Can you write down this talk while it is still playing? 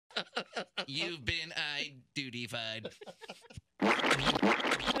You've been duty-fied. All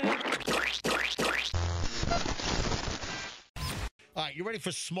right, you ready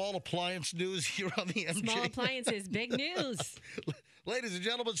for small appliance news here on the MJ? Small appliances, big news. Ladies and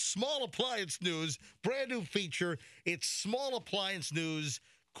gentlemen, small appliance news, brand new feature. It's small appliance news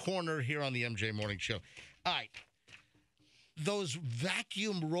corner here on the MJ Morning Show. All right, those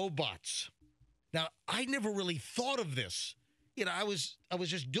vacuum robots. Now, I never really thought of this. You know, I was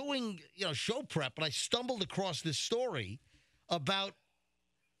just doing, show prep, and I stumbled across this story about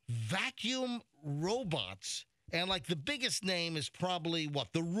vacuum robots. And, like, the biggest name is probably,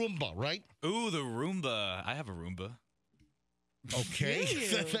 the Roomba, right? Ooh, the Roomba. I have a Roomba. Okay.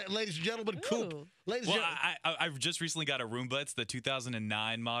 Ladies and gentlemen, Coop. I've just recently got a Roomba. It's the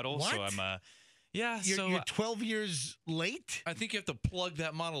 2009 model. What? So I'm, You're 12 years late? I think you have to plug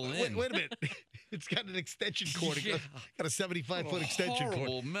that model in. Wait a minute. It's got an extension cord. Yeah. Got a 75-foot extension cord.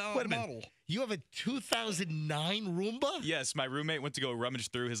 Horrible Wait a minute. model. You have a 2009 Roomba? Yes, my roommate went to go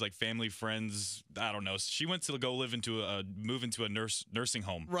rummage through his family friends. I don't know. She went to go move into a nursing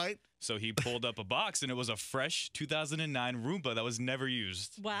home. Right. So he pulled up a box and it was a fresh 2009 Roomba that was never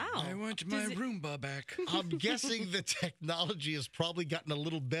used. Wow. I want my Roomba back. I'm guessing the technology has probably gotten a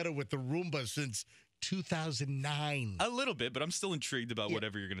little better with the Roomba since 2009. A little bit, but I'm still intrigued about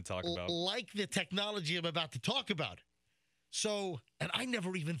whatever you're going to talk about. Like the technology I'm about to talk about. So, and I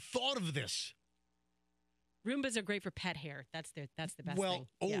never even thought of this. Roombas are great for pet hair. That's the best thing. Well,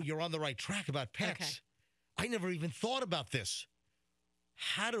 Yeah. You're on the right track about pets. Okay. I never even thought about this.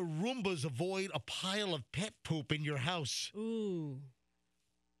 How do Roombas avoid a pile of pet poop in your house? Ooh.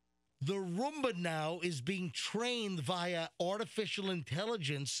 The Roomba now is being trained via artificial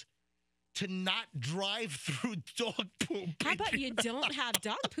intelligence to not drive through dog poop. How about you don't have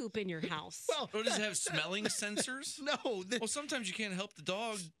dog poop in your house? Or does it have smelling sensors? No. Well, sometimes you can't help the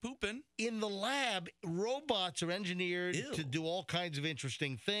dog pooping. In the lab, robots are engineered Ew. to do all kinds of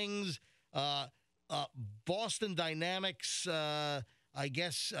interesting things. Boston Dynamics, I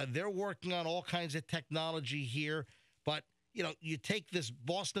guess they're working on all kinds of technology here. But, you take this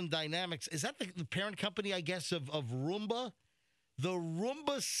Boston Dynamics. Is that the parent company, I guess, of Roomba? The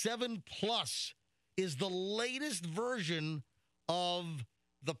Roomba 7 Plus is the latest version of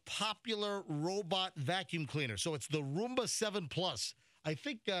the popular robot vacuum cleaner. So it's the Roomba 7 Plus. I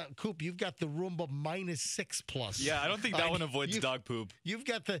think, Coop, you've got the Roomba -6 Plus. Yeah, I don't think that one avoids dog poop. You've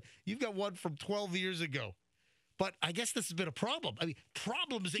got one from 12 years ago. But I guess this has been a problem. I mean,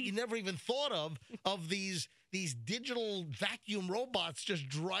 problems that you never even thought of these digital vacuum robots just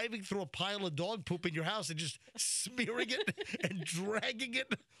driving through a pile of dog poop in your house and just smearing it and dragging it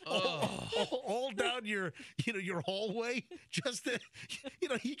all down your hallway. Just to,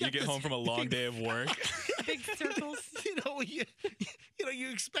 you get home from a long day of work. Big circles. You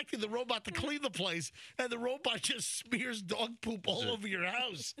expected the robot to clean the place, and the robot just smears dog poop all over your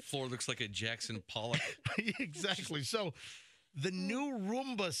house. Floor looks like a Jackson Pollock. Exactly. So the new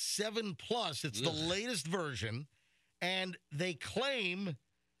Roomba 7 Plus, it's the latest version, and they claim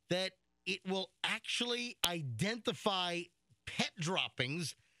that it will actually identify pet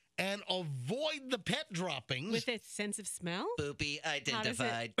droppings and avoid the pet droppings. With its sense of smell? Poopy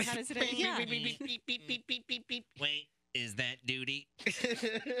identified. How does it yeah. Wait, is that duty?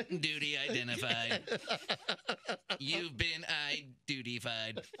 Duty identified. You've been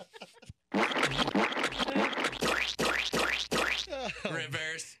duty-fied.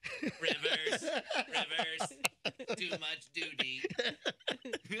 Reverse. Too much duty.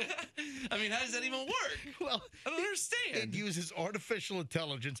 I mean, how does that even work? Well, I don't understand. It uses artificial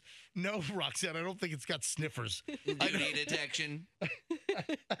intelligence. No, Roxanne, I don't think it's got sniffers. Duty detection.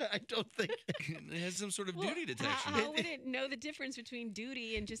 I don't think. It has some sort of duty detection. How would it know the difference between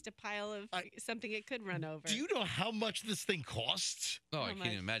duty and just a pile of something it could run over? Do you know how much this thing costs? Oh, I can't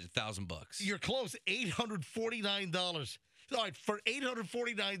even imagine. $1,000. You're close. $849. All right, for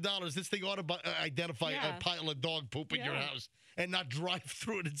 $849, this thing ought to identify a pile of dog poop in your house and not drive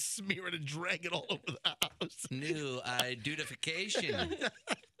through it and smear it and drag it all over the house. New identification.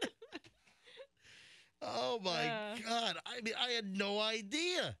 Oh, my God. I mean, I had no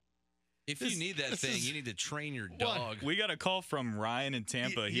idea. If you need that thing, you need to train your dog. We got a call from Ryan in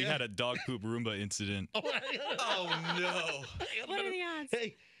Tampa. He had a dog poop Roomba incident. Oh, no. What are the odds?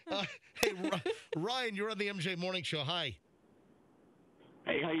 Hey, Ryan, you're on the MJ Morning Show. Hi.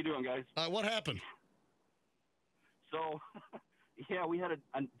 Hey, how you doing, guys? What happened? So, we had a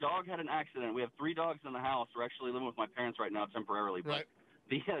dog had an accident. We have 3 dogs in the house. We're actually living with my parents right now temporarily. But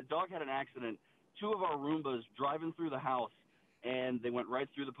the dog had an accident. 2 of our Roombas driving through the house, and they went right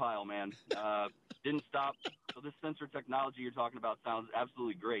through the pile, man. Didn't stop. So this sensor technology you're talking about sounds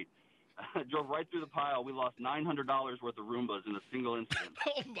absolutely great. drove right through the pile. We lost $900 worth of Roombas in a single incident.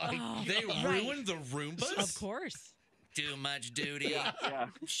 Oh, my God. They ruined the Roombas? Of course. Too much duty. Yeah.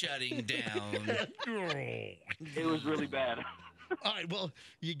 Shutting down. It was really bad. All right, well,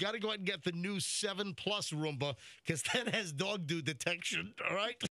 you got to go ahead and get the new 7 Plus Roomba because that has dog detection, all right?